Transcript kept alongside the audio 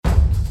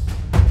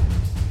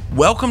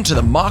Welcome to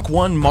the Mach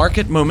 1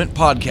 Market Moment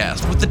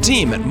Podcast with the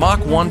team at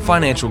Mach 1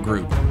 Financial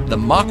Group. The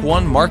Mach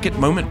 1 Market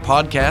Moment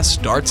Podcast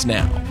starts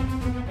now.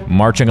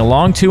 Marching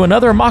along to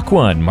another Mach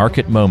 1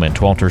 Market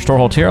Moment. Walter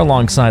Storholt here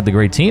alongside the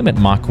great team at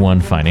Mach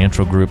 1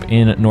 Financial Group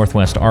in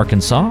Northwest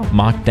Arkansas.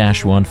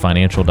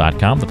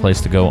 Mach-1financial.com, the place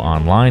to go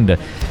online to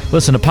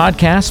listen to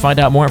podcasts, find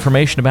out more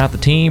information about the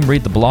team,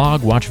 read the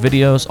blog, watch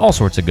videos, all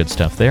sorts of good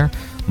stuff there.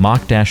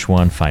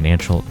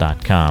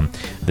 Mach-1financial.com.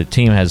 The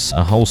team has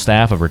a whole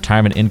staff of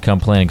retirement income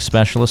planning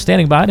specialists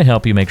standing by to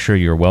help you make sure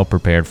you're well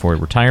prepared for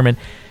retirement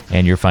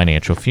and your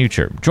financial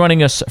future.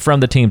 Joining us from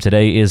the team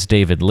today is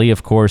David Lee,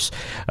 of course.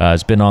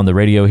 Has been on the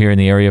radio here in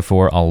the area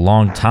for a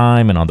long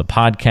time and on the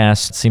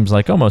podcast, it seems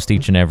like almost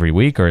each and every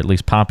week, or at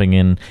least popping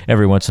in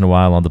every once in a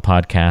while on the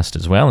podcast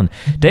as well. And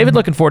David,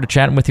 looking forward to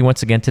chatting with you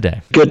once again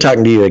today. Good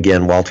talking to you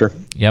again, Walter.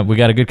 Yeah, we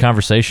got a good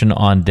conversation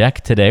on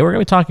deck today. We're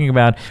going to be talking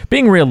about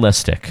being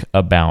realistic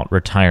about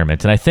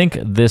retirement. And I think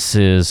this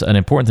is an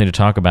important thing to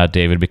talk about,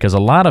 David, because a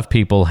lot of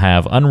people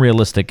have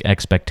unrealistic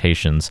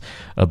expectations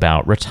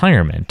about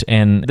retirement.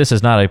 And this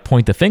is not a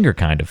point the finger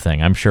kind of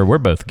thing. I'm sure we're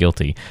both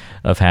guilty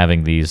of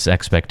having these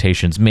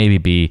expectations maybe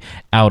be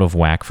out of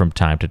whack from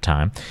time to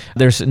time.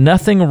 There's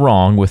nothing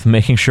wrong with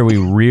making sure we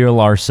reel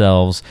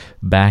ourselves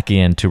back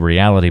into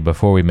reality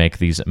before we make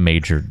these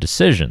major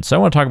decisions. So I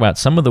want to talk about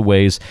some of the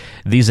ways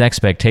these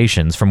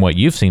expectations, from what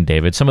you've seen,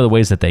 David, some of the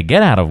ways that they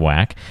get out of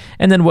whack,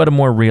 and then what a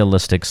more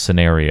realistic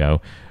scenario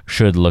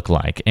should look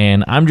like.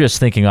 And I'm just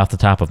thinking off the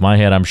top of my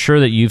head, I'm sure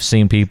that you've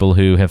seen people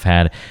who have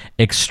had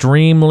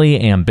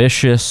extremely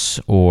ambitious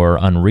or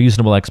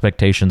unreasonable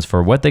expectations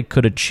for what they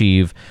could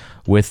achieve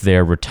with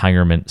their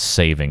retirement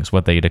savings,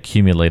 what they'd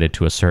accumulated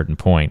to a certain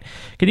point.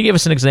 Can you give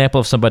us an example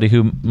of somebody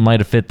who might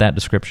have fit that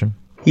description?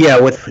 Yeah,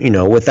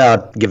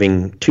 without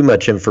giving too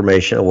much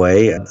information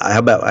away, how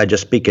about I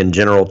just speak in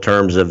general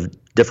terms of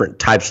different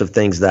types of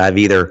things that I've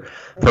either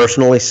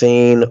personally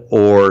seen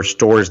or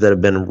stories that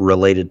have been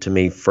related to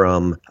me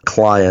from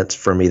clients,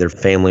 from either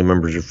family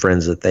members or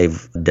friends that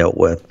they've dealt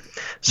with.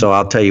 So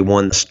I'll tell you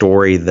one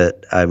story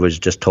that I was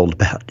just told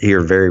about here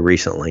very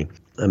recently.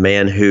 A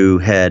man who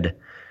had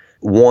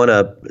won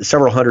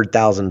several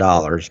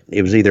 $100,000.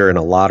 It was either in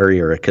a lottery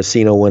or a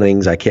casino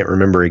winnings. I can't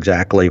remember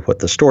exactly what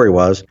the story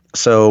was.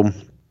 So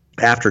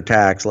after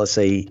tax, let's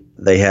say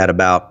they had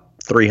about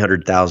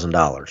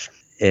 $300,000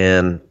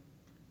 and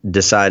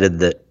decided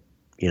that,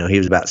 he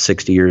was about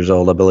 60 years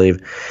old, I believe.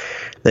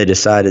 They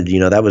decided,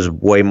 that was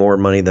way more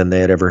money than they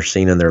had ever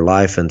seen in their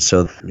life. And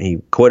so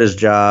he quit his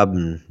job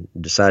and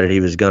decided he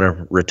was going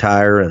to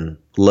retire and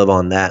live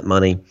on that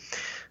money.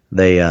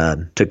 They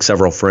took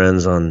several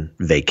friends on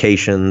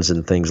vacations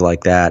and things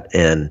like that.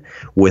 And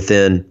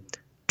within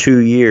 2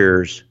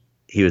 years,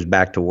 he was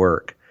back to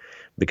work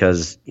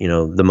because,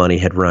 the money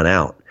had run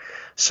out.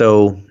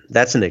 So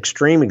that's an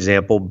extreme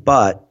example,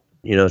 but,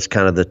 it's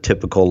kind of the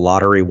typical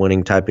lottery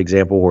winning type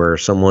example where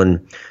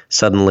someone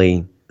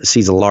suddenly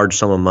sees a large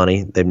sum of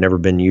money. They've never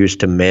been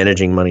used to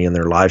managing money in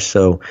their life.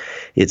 So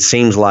it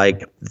seems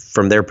like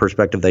from their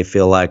perspective, they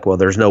feel like, well,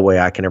 there's no way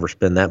I can ever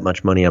spend that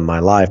much money on my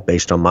life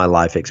based on my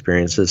life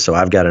experiences. So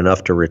I've got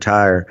enough to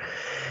retire.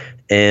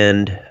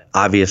 And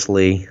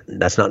obviously,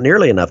 that's not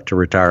nearly enough to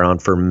retire on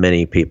for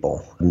many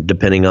people,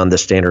 depending on the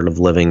standard of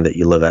living that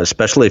you live at,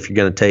 especially if you're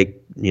going to take,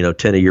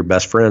 10 of your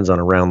best friends on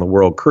a round the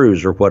world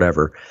cruise or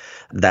whatever.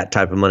 That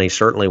type of money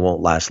certainly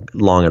won't last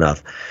long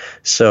enough.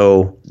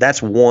 So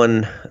that's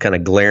one kind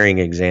of glaring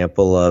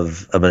example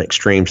of an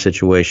extreme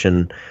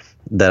situation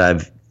that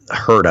I've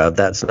heard of.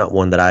 That's not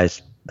one that I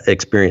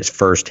experienced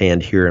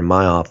firsthand here in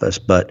my office,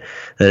 but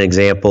an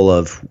example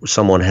of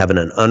someone having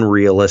an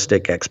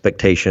unrealistic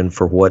expectation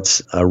for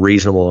what's a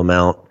reasonable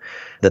amount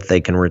that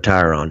they can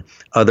retire on.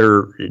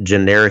 Other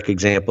generic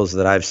examples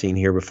that I've seen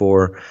here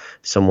before,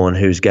 someone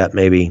who's got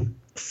maybe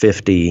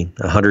 $50,000,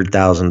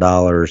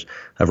 $100,000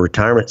 of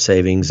retirement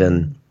savings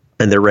and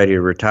they're ready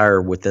to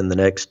retire within the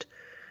next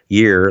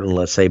year, and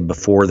let's say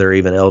before they're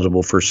even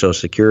eligible for Social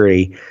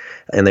Security,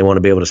 and they want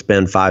to be able to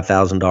spend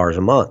 $5,000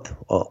 a month.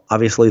 Well,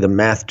 obviously the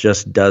math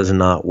just does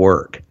not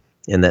work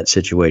in that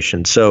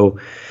situation. So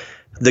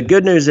the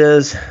good news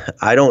is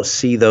I don't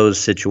see those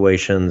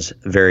situations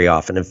very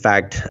often. In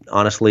fact,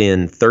 honestly,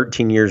 in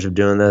 13 years of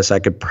doing this, I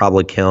could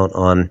probably count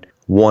on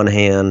one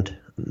hand,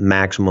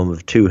 maximum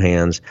of two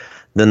hands,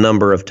 the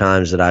number of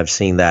times that I've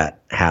seen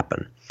that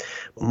happen.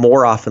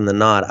 More often than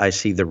not, I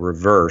see the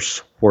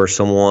reverse, where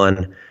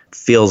someone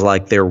feels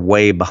like they're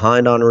way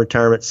behind on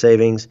retirement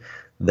savings.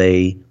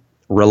 They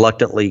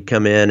reluctantly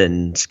come in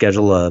and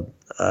schedule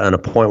an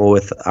appointment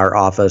with our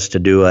office to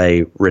do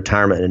a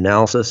retirement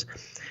analysis,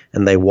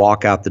 and they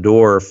walk out the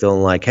door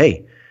feeling like,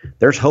 hey,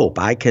 there's hope.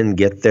 I can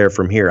get there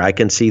from here. I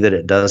can see that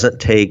it doesn't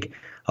take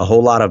a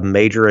whole lot of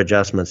major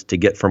adjustments to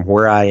get from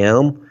where I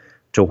am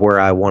to where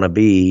I want to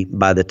be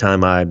by the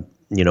time I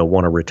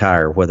want to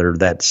retire, whether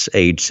that's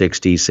age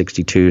 60,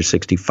 62,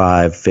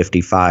 65,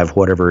 55,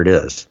 whatever it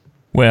is.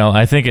 Well,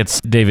 I think it's,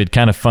 David,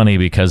 kind of funny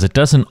because it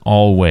doesn't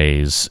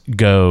always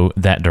go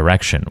that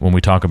direction when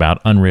we talk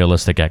about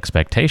unrealistic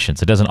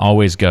expectations. It doesn't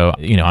always go,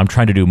 I'm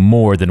trying to do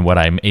more than what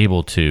I'm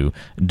able to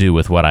do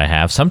with what I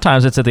have.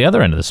 Sometimes it's at the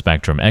other end of the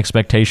spectrum.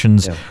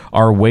 Expectations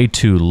are way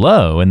too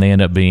low and they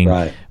end up being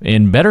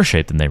in better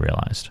shape than they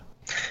realized.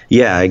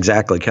 Yeah,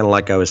 exactly. Kind of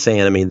like I was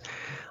saying. I mean,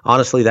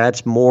 honestly,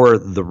 that's more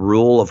the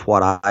rule of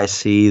what I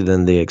see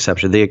than the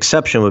exception. The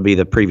exception would be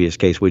the previous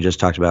case we just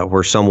talked about,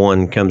 where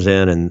someone comes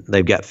in and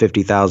they've got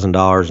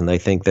 $50,000 and they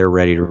think they're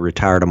ready to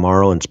retire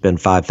tomorrow and spend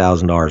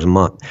 $5,000 a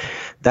month.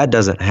 That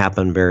doesn't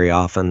happen very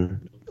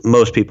often.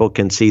 Most people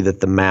can see that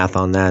the math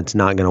on that's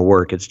not going to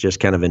work. It's just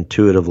kind of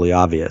intuitively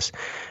obvious.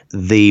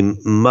 The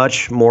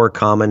much more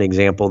common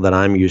example that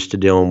I'm used to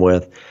dealing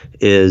with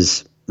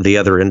is the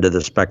other end of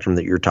the spectrum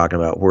that you're talking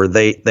about, where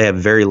they have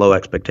very low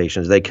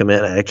expectations. They come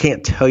in, I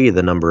can't tell you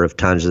the number of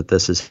times that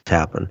this has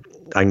happened.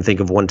 I can think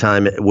of one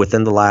time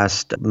within the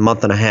last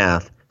month and a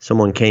half,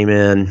 someone came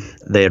in,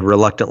 they had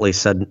reluctantly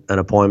set an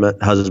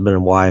appointment, husband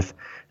and wife.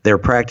 They're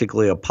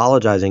practically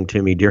apologizing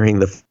to me during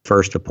the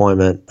first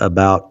appointment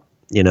about,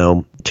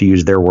 to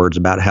use their words,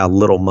 about how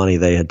little money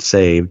they had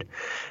saved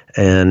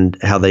and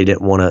how they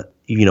didn't want to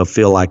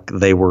feel like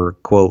they were,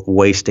 quote,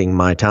 wasting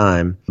my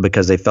time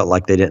because they felt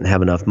like they didn't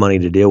have enough money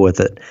to deal with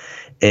it.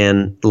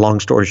 And long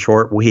story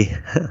short,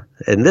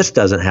 and this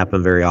doesn't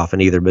happen very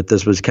often either, but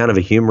this was kind of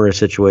a humorous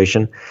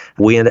situation.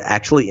 We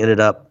actually ended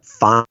up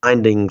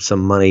finding some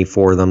money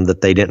for them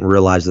that they didn't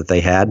realize that they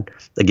had.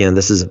 Again,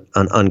 this is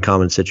an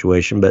uncommon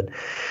situation, but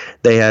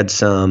they had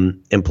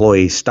some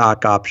employee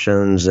stock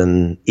options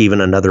and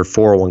even another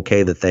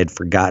 401k that they'd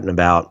forgotten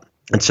about.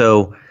 And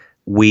so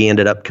we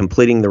ended up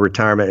completing the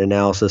retirement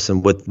analysis,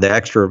 and with the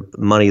extra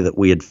money that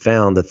we had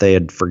found that they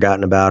had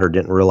forgotten about or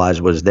didn't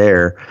realize was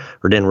there,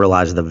 or didn't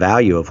realize the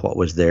value of what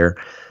was there,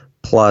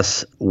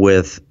 plus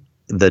with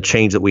the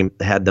change that we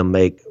had them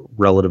make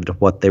relative to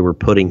what they were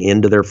putting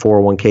into their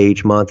 401k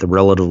each month, a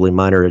relatively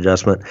minor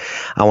adjustment.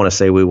 I want to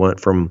say we went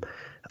from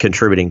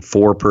contributing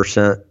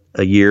 4%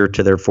 a year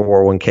to their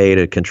 401k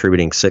to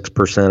contributing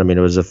 6%. I mean,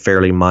 it was a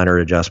fairly minor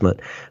adjustment.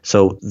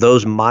 So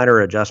those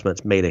minor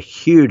adjustments made a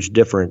huge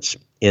difference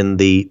in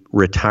the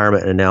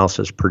retirement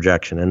analysis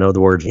projection. In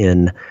other words,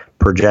 in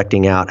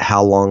projecting out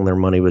how long their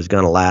money was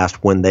going to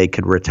last when they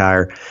could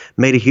retire,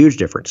 made a huge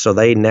difference. So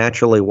they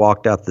naturally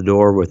walked out the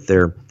door with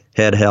their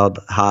head held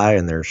high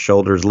and their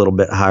shoulders a little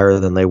bit higher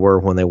than they were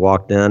when they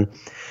walked in.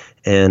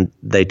 And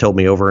they told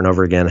me over and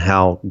over again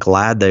how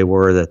glad they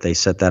were that they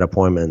set that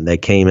appointment and they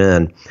came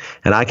in.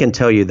 And I can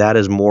tell you that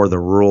is more the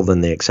rule than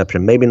the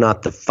exception. Maybe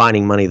not the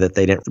finding money that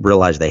they didn't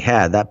realize they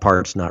had. That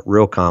part's not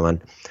real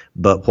common.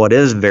 But what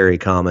is very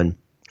common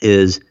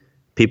is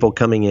people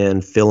coming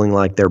in feeling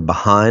like they're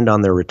behind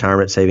on their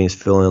retirement savings,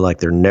 feeling like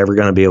they're never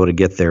going to be able to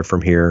get there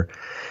from here,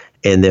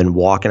 and then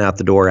walking out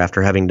the door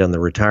after having done the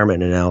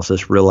retirement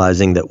analysis,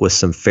 realizing that with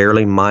some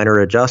fairly minor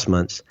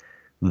adjustments,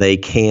 they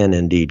can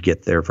indeed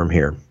get there from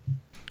here.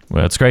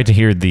 Well, it's great to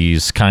hear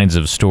these kinds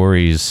of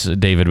stories,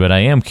 David, but I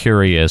am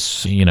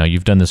curious,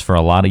 you've done this for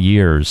a lot of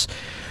years,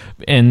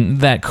 and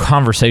that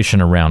conversation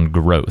around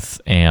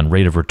growth and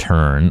rate of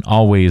return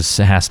always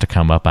has to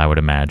come up, I would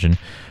imagine.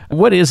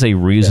 What is a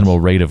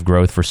reasonable rate of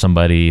growth for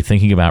somebody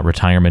thinking about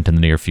retirement in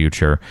the near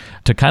future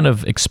to kind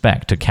of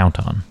expect, to count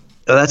on?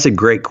 That's a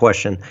great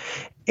question.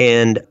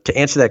 And to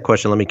answer that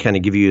question, let me kind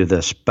of give you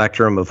the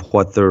spectrum of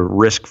what the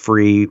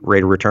risk-free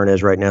rate of return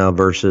is right now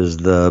versus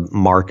the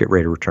market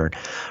rate of return.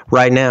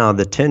 Right now,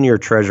 the 10-year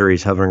Treasury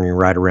is hovering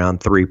right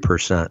around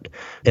 3%.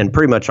 And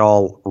pretty much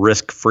all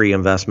risk-free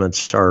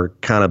investments are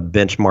kind of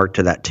benchmarked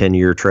to that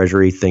 10-year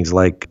Treasury, things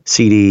like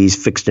CDs,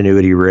 fixed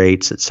annuity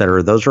rates, et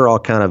cetera. Those are all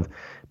kind of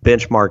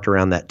benchmarked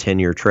around that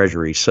 10-year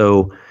Treasury.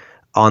 So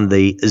on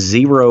the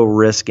zero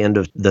risk end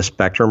of the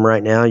spectrum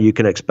right now, you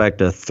can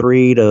expect a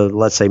 3 to,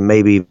 let's say,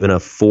 maybe even a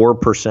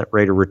 4%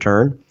 rate of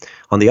return.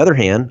 On the other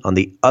hand, on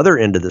the other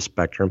end of the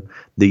spectrum,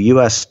 the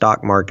U.S.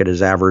 stock market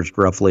has averaged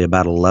roughly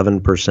about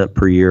 11%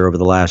 per year over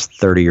the last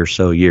 30 or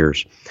so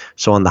years.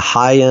 So on the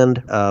high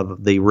end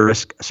of the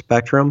risk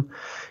spectrum,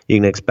 you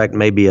can expect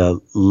maybe a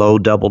low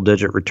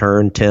double-digit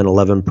return, 10,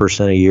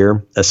 11% a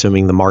year,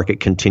 assuming the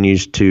market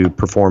continues to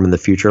perform in the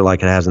future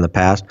like it has in the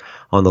past.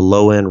 On the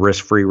low-end,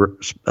 risk-free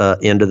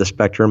end of the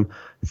spectrum,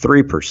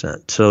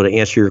 3%. So to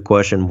answer your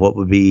question, what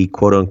would be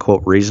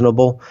quote-unquote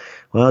reasonable?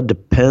 Well, it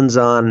depends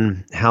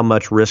on how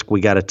much risk we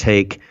got to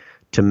take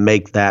to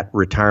make that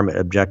retirement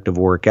objective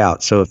work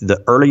out. So if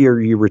the earlier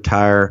you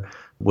retire,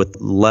 with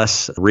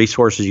less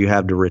resources you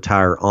have to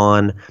retire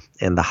on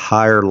and the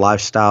higher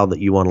lifestyle that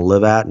you want to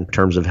live at in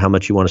terms of how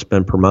much you want to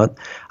spend per month,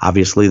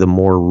 obviously the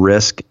more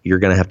risk you're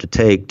going to have to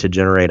take to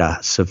generate a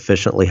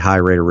sufficiently high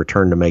rate of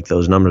return to make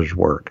those numbers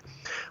work.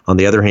 On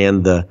the other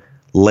hand, the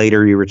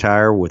later you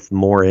retire with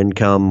more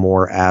income,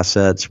 more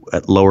assets,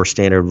 at lower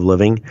standard of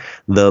living,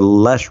 the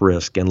less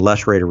risk and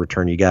less rate of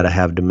return you got to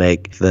have to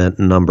make the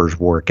numbers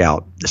work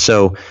out.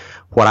 So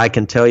what I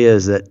can tell you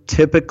is that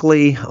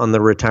typically on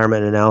the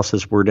retirement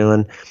analysis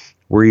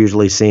we're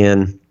usually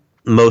seeing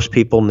most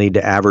people need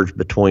to average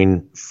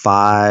between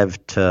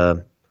 5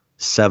 to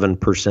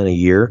 7% a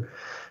year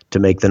to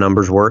make the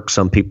numbers work.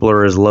 Some people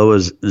are as low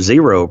as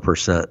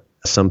 0%.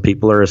 Some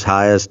people are as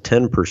high as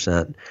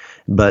 10%.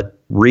 But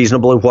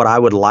reasonably, what I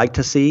would like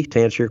to see,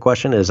 to answer your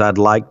question, is I'd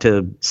like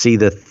to see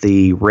that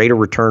the rate of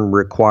return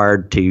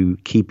required to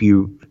keep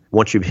you,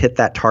 once you've hit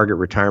that target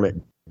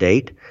retirement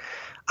date,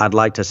 I'd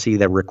like to see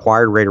that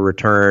required rate of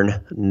return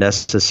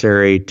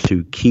necessary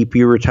to keep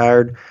you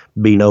retired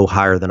be no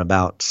higher than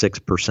about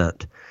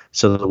 6%,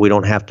 so that we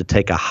don't have to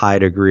take a high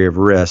degree of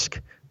risk.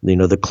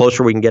 The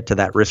closer we can get to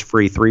that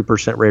risk-free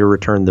 3% rate of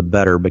return, the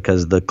better,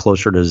 because the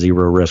closer to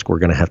zero risk we're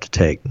going to have to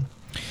take.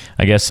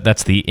 I guess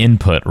that's the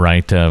input,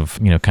 right, of,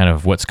 kind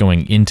of what's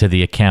going into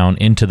the account,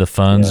 into the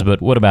funds. Yeah.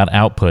 But what about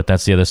output?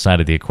 That's the other side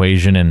of the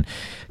equation. And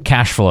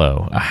cash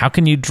flow. How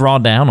can you draw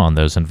down on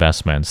those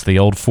investments? The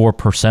old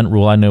 4%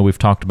 rule, I know we've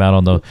talked about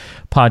on the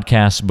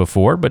podcast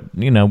before, but,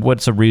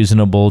 what's a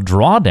reasonable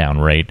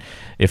drawdown rate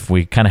if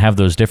we kind of have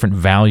those different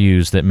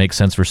values that make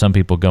sense for some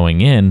people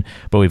going in,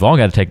 but we've all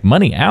got to take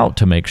money out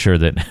to make sure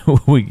that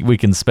we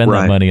can spend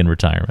that money in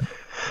retirement?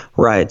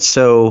 Right.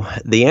 So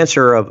the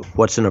answer of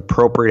what's an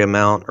appropriate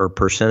amount or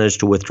percentage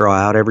to withdraw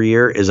out every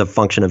year is a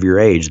function of your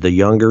age. The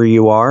younger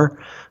you are,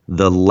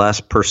 the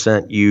less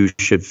percent you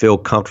should feel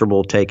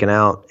comfortable taking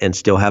out and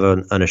still have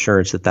an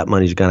assurance that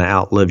money's going to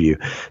outlive you.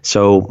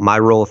 So my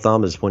rule of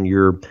thumb is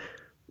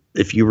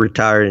if you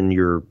retire in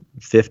your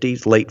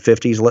 50s, late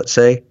 50s, let's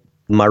say,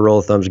 my rule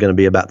of thumb is going to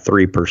be about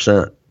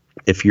 3%.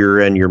 If you're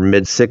in your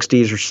mid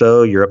 60s or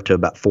so, you're up to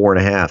about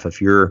 4.5%.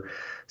 If you're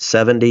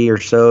 70 or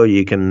so,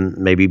 you can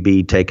maybe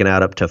be taken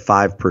out up to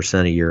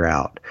 5% a year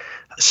out.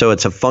 So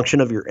it's a function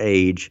of your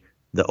age.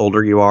 The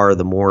older you are,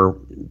 the more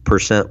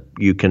percent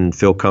you can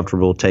feel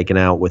comfortable taking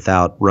out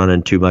without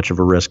running too much of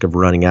a risk of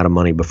running out of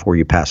money before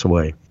you pass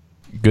away.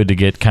 Good to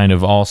get kind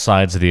of all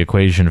sides of the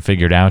equation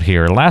figured out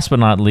here. Last but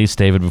not least,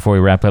 David, before we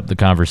wrap up the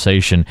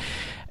conversation,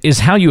 is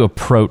how you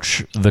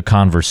approach the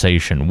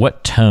conversation.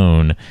 What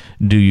tone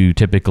do you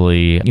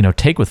typically,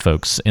 take with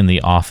folks in the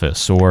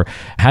office? Or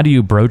how do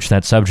you broach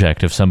that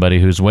subject of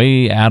somebody who's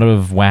way out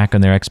of whack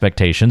on their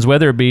expectations,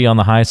 whether it be on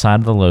the high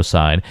side or the low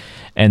side,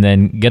 and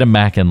then get them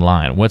back in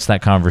line? What's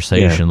that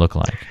conversation look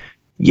like?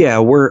 Yeah,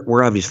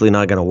 we're obviously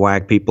not going to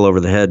whack people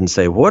over the head and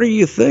say, "What are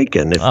you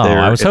thinking?"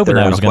 I was hoping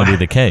that was going to be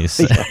the case.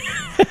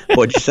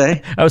 What'd you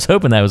say? I was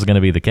hoping that was going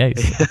to be the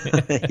case.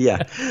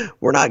 Yeah,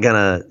 we're not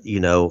going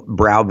to,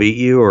 browbeat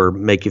you or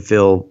make you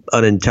feel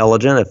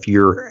unintelligent if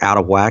you're out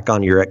of whack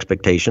on your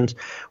expectations.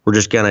 We're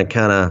just going to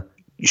kind of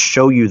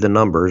show you the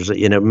numbers.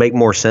 It'd make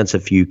more sense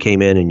if you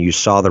came in and you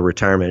saw the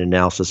retirement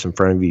analysis in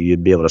front of you.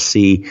 You'd be able to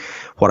see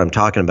what I'm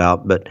talking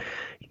about, but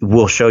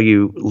we'll show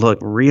you, look,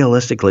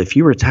 realistically, if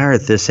you retire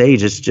at this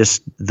age, it's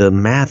just the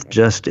math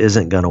just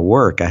isn't going to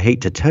work. I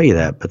hate to tell you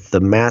that, but the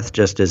math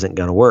just isn't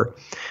going to work.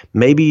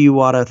 Maybe you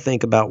ought to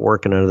think about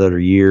working another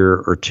year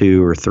or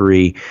 2 or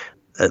 3,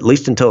 at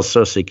least until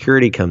Social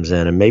Security comes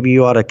in. And maybe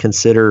you ought to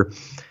consider,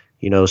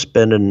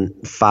 spending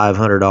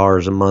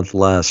 $500 a month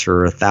less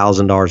or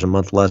 $1,000 a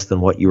month less than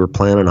what you were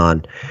planning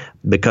on,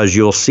 because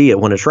you'll see it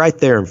when it's right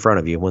there in front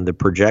of you. When the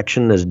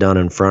projection is done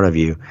in front of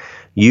you,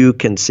 you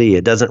can see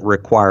it. Doesn't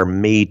require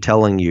me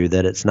telling you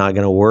that it's not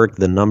going to work.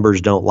 The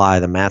numbers don't lie.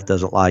 The math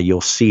doesn't lie.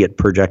 You'll see it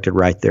projected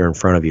right there in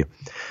front of you.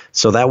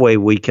 So that way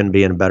we can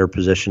be in a better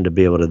position to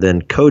be able to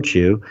then coach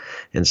you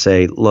and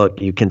say, look,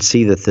 you can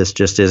see that this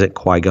just isn't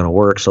quite going to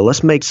work. So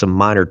let's make some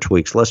minor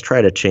tweaks. Let's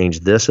try to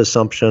change this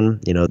assumption,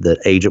 the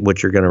age at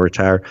which you're going to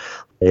retire.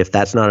 If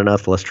that's not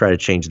enough, let's try to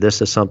change this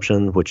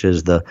assumption, which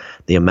is the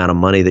amount of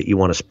money that you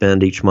want to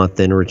spend each month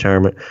in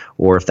retirement.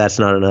 Or if that's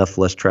not enough,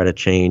 let's try to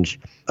change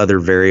other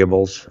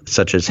variables,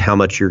 such as how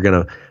much you're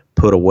going to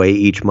put away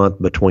each month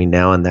between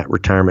now and that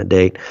retirement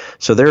date.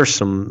 So there are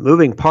some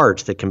moving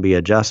parts that can be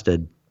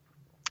adjusted,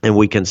 and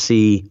we can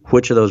see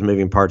which of those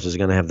moving parts is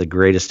going to have the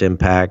greatest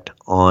impact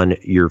on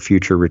your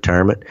future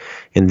retirement.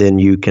 And then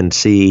you can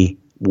see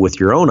with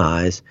your own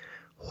eyes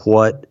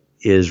what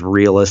is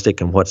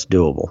realistic and what's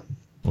doable.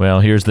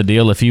 Well, here's the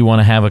deal. If you want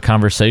to have a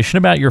conversation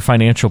about your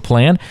financial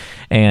plan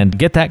and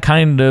get that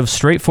kind of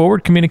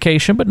straightforward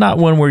communication, but not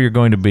one where you're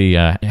going to be,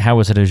 how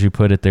was it as you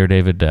put it there,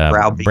 David?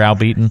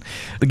 Browbeaten.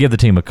 Give the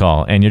team a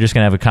call, and you're just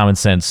going to have a common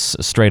sense,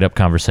 straight up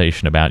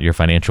conversation about your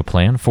financial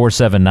plan.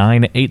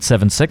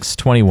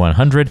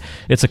 479-876-2100.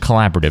 It's a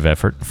collaborative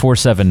effort.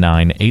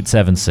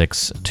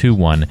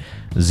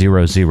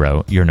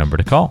 479-876-2100, your number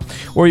to call.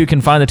 Or you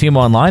can find the team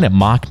online at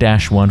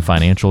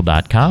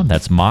mock-1financial.com.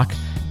 That's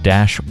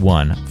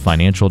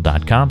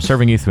mock-1financial.com,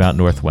 serving you throughout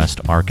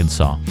Northwest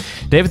Arkansas.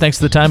 David, thanks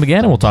for the time again,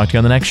 and we'll talk to you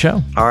on the next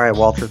show. All right,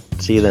 Walter.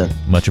 See you then.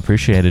 Much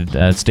appreciated.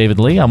 It's David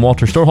Lee. I'm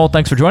Walter Storholt.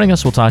 Thanks for joining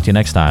us. We'll talk to you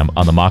next time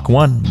on the Mach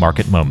 1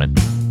 Market Moment.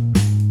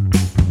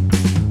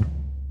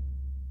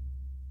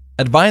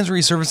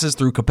 Advisory services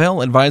through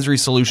Capel Advisory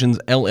Solutions,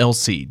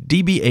 LLC,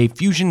 DBA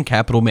Fusion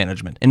Capital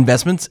Management.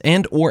 Investments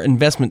and or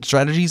investment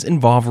strategies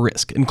involve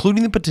risk,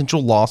 including the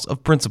potential loss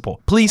of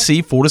principal. Please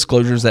see full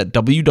disclosures at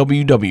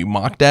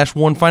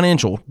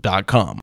www.mock-1financial.com.